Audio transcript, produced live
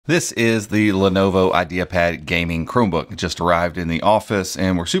This is the Lenovo Ideapad Gaming Chromebook. It just arrived in the office,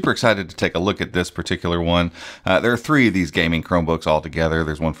 and we're super excited to take a look at this particular one. There are three of these gaming Chromebooks all together.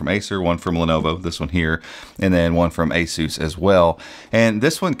 There's one from Acer, one from Lenovo, this one here, and then one from Asus as well. And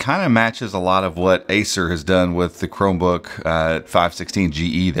this one kind of matches a lot of what Acer has done with the Chromebook 516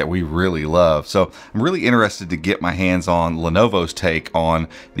 GE that we really love. So I'm really interested to get my hands on Lenovo's take on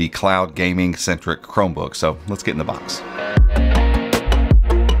the cloud gaming centric Chromebook. So let's get in the box.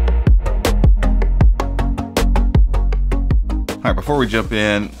 All right, before we jump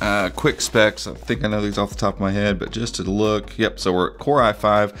in, quick specs. I think I know these off the top of my head, but just to look, yep, so we're at Core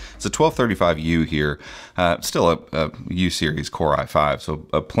i5. It's a 1235U here. Still a U-series Core i5, so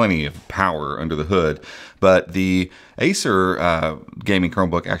plenty of power under the hood. But the Acer gaming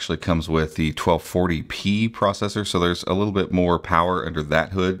Chromebook actually comes with the 1240p processor, so there's a little bit more power under that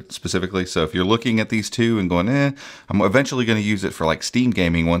hood specifically. So if you're looking at these two and going, I'm eventually going to use it for like Steam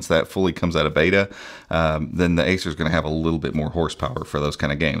gaming once that fully comes out of beta, then the Acer is going to have a little bit more horsepower for those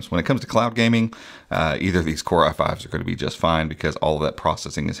kind of games. When it comes to cloud gaming, either of these Core i5s are going to be just fine because all of that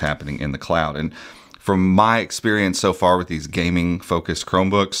processing is happening in the cloud. And from my experience so far with these gaming focused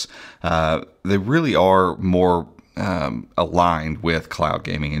Chromebooks, they really are more aligned with cloud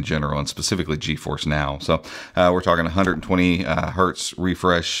gaming in general, and specifically GeForce Now. So we're talking 120 hertz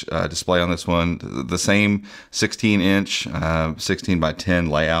refresh display on this one. The same 16-inch, 16 by 10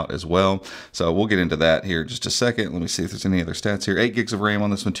 layout as well. So we'll get into that here in just a second. Let me see if there's any other stats here. 8 gigs of RAM on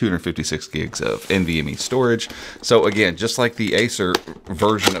this one, 256 gigs of NVMe storage. So again, just like the Acer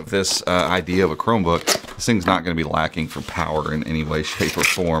version of this idea of a Chromebook, this thing's not going to be lacking for power in any way, shape, or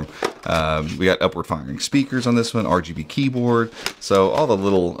form. We got upward firing speakers on this one, RGB keyboard, so all the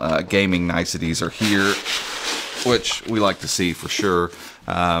little gaming niceties are here, which we like to see for sure.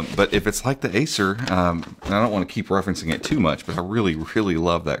 But if it's like the Acer, and I don't want to keep referencing it too much, but I really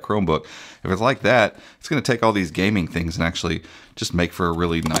love that Chromebook. If it's like that, it's going to take all these gaming things and actually just make for a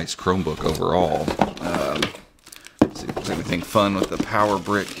really nice Chromebook overall. Let's see if there's anything fun with the power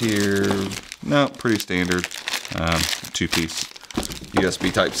brick here. No, pretty standard. Two-piece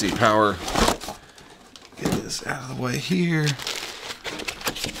USB Type-C power. Get this out of the way here.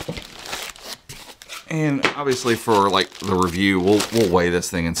 And obviously for like the review, we'll weigh this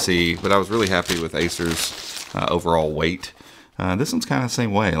thing and see, but I was really happy with Acer's overall weight. This one's kind of the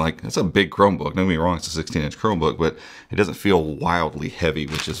same way. Like, it's a big Chromebook. Don't get me wrong, it's a 16-inch Chromebook, but it doesn't feel wildly heavy,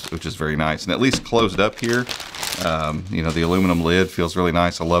 which is very nice. And at least closed up here, you know, the aluminum lid feels really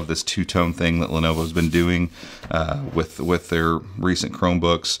nice. I love this two-tone thing that Lenovo's been doing with their recent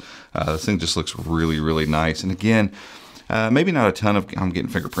Chromebooks. This thing just looks really nice. And again, maybe not a ton of, I'm getting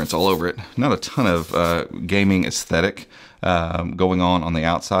fingerprints all over it, not a ton of gaming aesthetic going on the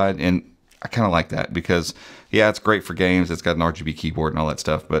outside. And I kind of like that because, yeah, it's great for games. It's got an RGB keyboard and all that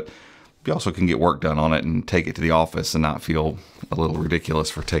stuff, but you also can get work done on it and take it to the office and not feel a little ridiculous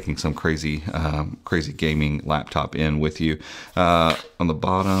for taking some crazy gaming laptop in with you. On the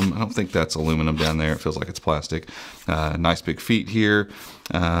bottom, I don't think that's aluminum down there. It feels like it's plastic. Nice big feet here.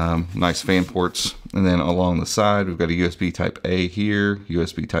 Nice fan ports. And then along the side, we've got a USB Type A here,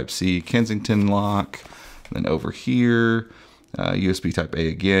 USB Type C, Kensington lock. And then over here, USB Type A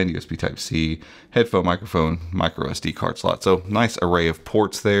again, USB Type C, headphone, microphone, micro SD card slot. So nice array of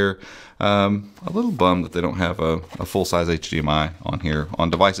ports there. A little bummed that they don't have a full-size HDMI on here. On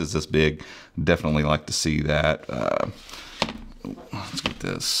devices this big, definitely like to see that. Let's get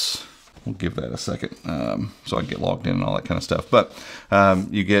this. We'll give that a second so I can get logged in and all that kind of stuff. But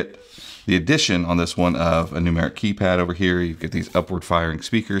you get the addition on this one of a numeric keypad over here. You get these upward firing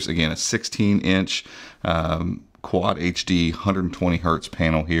speakers. Again, a 16-inch Quad HD 120 hertz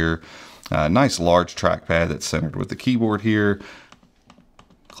panel here. Nice large trackpad that's centered with the keyboard here.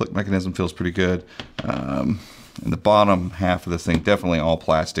 Click mechanism feels pretty good. And the bottom half of this thing, definitely all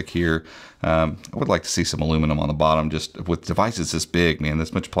plastic here. I would like to see some aluminum on the bottom. Just with devices this big, man,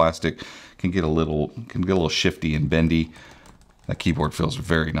 this much plastic can get a little shifty and bendy. That keyboard feels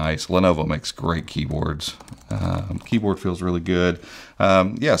very nice. Lenovo makes great keyboards. Keyboard feels really good.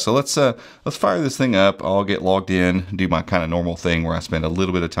 Yeah, so let's fire this thing up. I'll get logged in, do my kind of normal thing where I spend a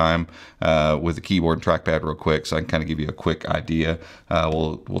little bit of time with the keyboard and trackpad real quick, so I can kind of give you a quick idea.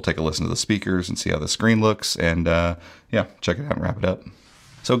 We'll take a listen to the speakers and see how the screen looks, and yeah, check it out and wrap it up.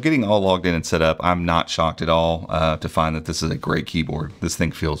 So getting all logged in and set up, I'm not shocked at all to find that this is a great keyboard. This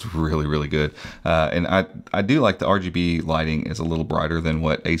thing feels really good. And I do like the RGB lighting is a little brighter than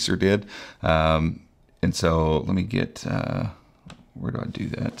what Acer did. And so let me get, where do I do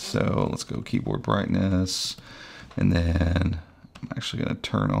that? So let's go keyboard brightness. And then I'm actually going to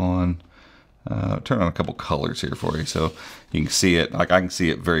turn on turn on a couple colors here for you so you can see it. Like, I can see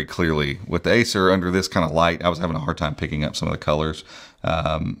it very clearly. With the Acer under this kind of light, I was having a hard time picking up some of the colors.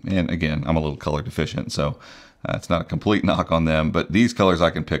 And again, I'm a little color deficient, so it's not a complete knock on them, but these colors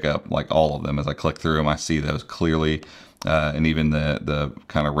I can pick up, like all of them. As I click through them, I see those clearly. And even the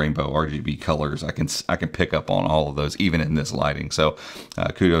kind of rainbow RGB colors, I can pick up on all of those, even in this lighting. So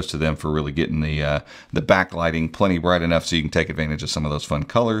kudos to them for really getting the backlighting plenty bright enough so you can take advantage of some of those fun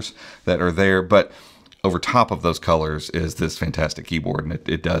colors that are there. But over top of those colors is this fantastic keyboard, and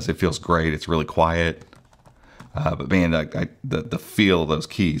it feels great. It's really quiet. But man, the feel of those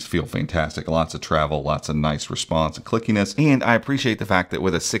keys feel fantastic. Lots of travel, lots of nice response and clickiness. And I appreciate the fact that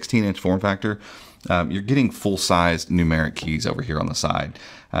with a 16-inch form factor, you're getting full-sized numeric keys over here on the side.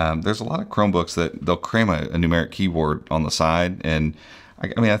 There's a lot of Chromebooks that they'll cram a numeric keyboard on the side, and I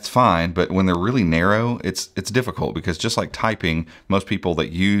mean, that's fine, but when they're really narrow, it's difficult, because just like typing, most people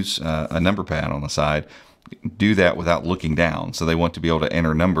that use a number pad on the side do that without looking down. So they want to be able to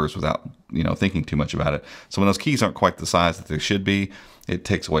enter numbers without, thinking too much about it. So when those keys aren't quite the size that they should be, it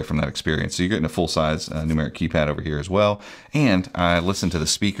takes away from that experience. So you're getting a full-size numeric keypad over here as well. And I listened to the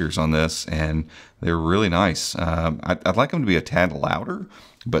speakers on this, and they're really nice. I'd like them to be a tad louder,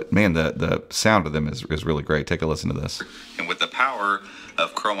 but man, the sound of them is really great. Take a listen to this. And with the power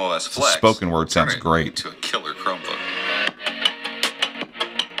of Chrome OS Flex, the spoken word sounds great. To a killer Chromebook.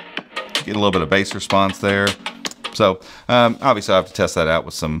 Get a little bit of bass response there. So obviously I have to test that out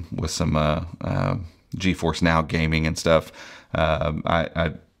with some GeForce Now gaming and stuff.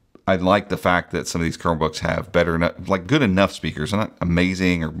 I like the fact that some of these Chromebooks have good enough speakers. They're not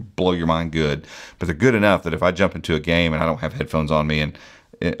amazing or blow your mind good, but they're good enough that if I jump into a game and I don't have headphones on me and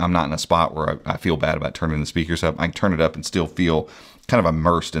I'm not in a spot where I feel bad about turning the speakers up, I can turn it up and still feel kind of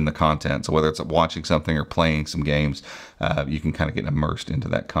immersed in the content. So whether it's watching something or playing some games, you can kind of get immersed into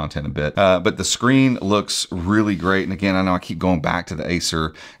that content a bit. But the screen looks really great. And again, I know I keep going back to the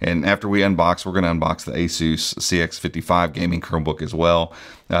Acer, and after we unbox, we're going to unbox the Asus CX55 Gaming Chromebook as well.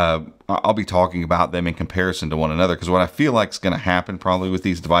 I'll be talking about them in comparison to one another, because what I feel like is going to happen probably with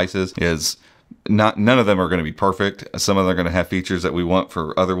these devices is none of them are going to be perfect. Some of them are going to have features that we want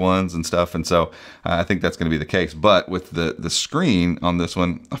for other ones and stuff, and so I think that's going to be the case. But with the screen on this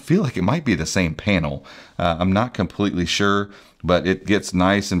one, I feel like it might be the same panel. I'm not completely sure, but it gets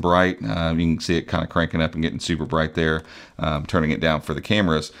nice and bright. You can see it kind of cranking up and getting super bright there. Turning it down for the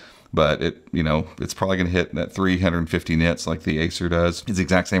cameras. But it's probably going to hit that 350 nits like the Acer does. It's the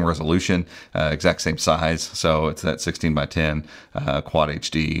exact same resolution, exact same size. So it's that 16 by 10 Quad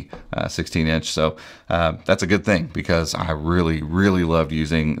HD 16-inch. So that's a good thing, because I really, really loved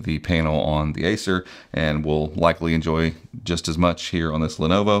using the panel on the Acer, and will likely enjoy just as much here on this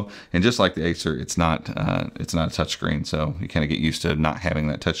Lenovo. And just like the Acer, it's not a touchscreen, so you kind of get used to not having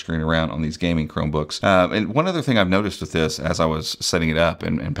that touchscreen around on these gaming Chromebooks. And one other thing I've noticed with this, as I was setting it up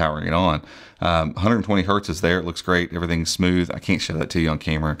and powering it on, 120 hertz is there. It looks great. Everything's smooth. I can't show that to you on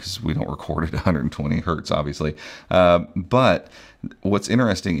camera because we don't record at 120 hertz, obviously. But what's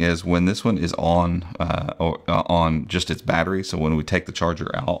interesting is when this one is on just its battery, so when we take the charger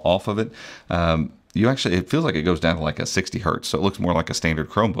off of it, it feels like it goes down to like a 60 hertz. So it looks more like a standard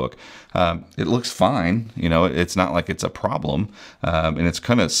Chromebook. It looks fine. It's not like it's a problem. And it's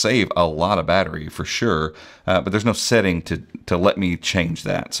going to save a lot of battery for sure. But there's no setting to let me change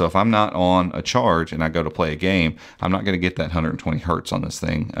that. So if I'm not on a charge and I go to play a game, I'm not going to get that 120 hertz on this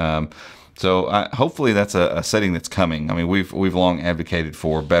thing. So hopefully that's a setting that's coming. I mean, we've long advocated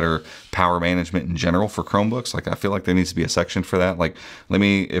for better power management in general for Chromebooks. Like, I feel like there needs to be a section for that. Like,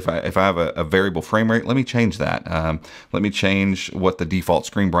 if I have a variable frame rate, let me change that. Let me change what the default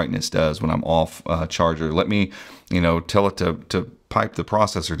screen brightness does when I'm off charger. Let me, tell it to pipe the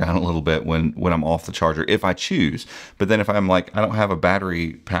processor down a little bit when I'm off the charger, if I choose. But then if I'm like, I don't have a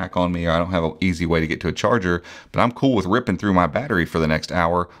battery pack on me, or I don't have an easy way to get to a charger, but I'm cool with ripping through my battery for the next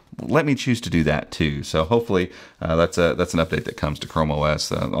hour, let me choose to do that too. So hopefully that's an update that comes to Chrome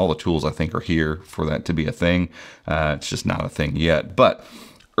OS. All the tools, I think, are here for that to be a thing. It's just not a thing yet. But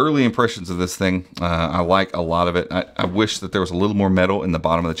early impressions of this thing, I like a lot of it. I wish that there was a little more metal in the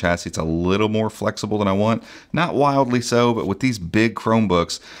bottom of the chassis. It's a little more flexible than I want. Not wildly so, but with these big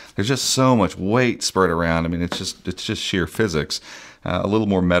Chromebooks, there's just so much weight spread around. I mean, it's just sheer physics. A little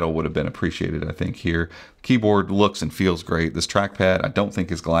more metal would have been appreciated, I think, here. Keyboard looks and feels great. This trackpad, I don't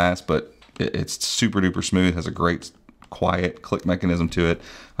think is glass, but it's super duper smooth, has a great quiet click mechanism to it.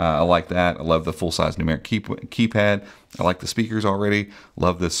 I like that. I love the full-size numeric keypad. I like the speakers already.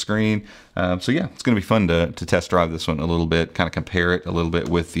 Love this screen. So yeah, it's going to be fun to test drive this one a little bit, kind of compare it a little bit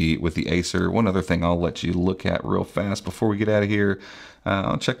with the Acer. One other thing I'll let you look at real fast before we get out of here.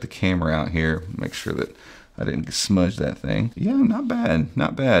 I'll check the camera out here, make sure that I didn't smudge that thing. Yeah, not bad,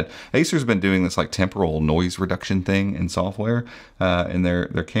 not bad. Acer's been doing this like temporal noise reduction thing in software, and their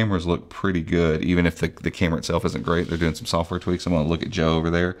cameras look pretty good. Even if the camera itself isn't great, they're doing some software tweaks. I'm gonna look at Joe over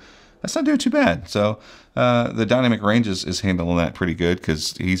there. That's not doing too bad. So the dynamic range is handling that pretty good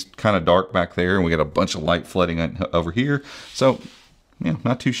because he's kind of dark back there, and we got a bunch of light flooding over here. So yeah,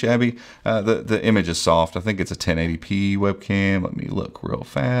 not too shabby. The image is soft. I think it's a 1080p webcam. Let me look real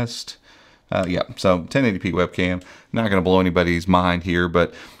fast. Yeah, so 1080p webcam. Not going to blow anybody's mind here,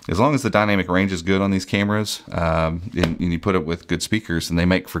 but as long as the dynamic range is good on these cameras, and you put it with good speakers, and they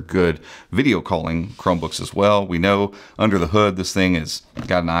make for good video calling Chromebooks as well. We know under the hood, this thing has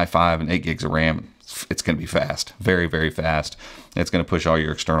got an i5 and 8 gigs of RAM. It's going to be fast, very, very fast. It's going to push all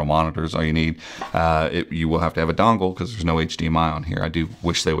your external monitors, all you need. You will have to have a dongle because there's no HDMI on here. I do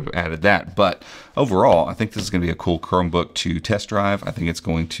wish they would have added that. But overall, I think this is going to be a cool Chromebook to test drive. I think it's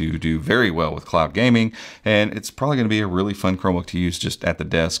going to do very well with cloud gaming, and it's probably going to be a really fun Chromebook to use just at the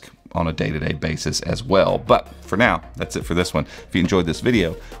desk on a day-to-day basis as well. But for now, that's it for this one. If you enjoyed this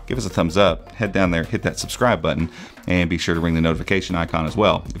video, give us a thumbs up, head down there, hit that subscribe button, and be sure to ring the notification icon as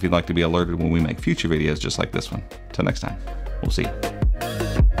well if you'd like to be alerted when we make future videos just like this one. Till next time, we'll see you.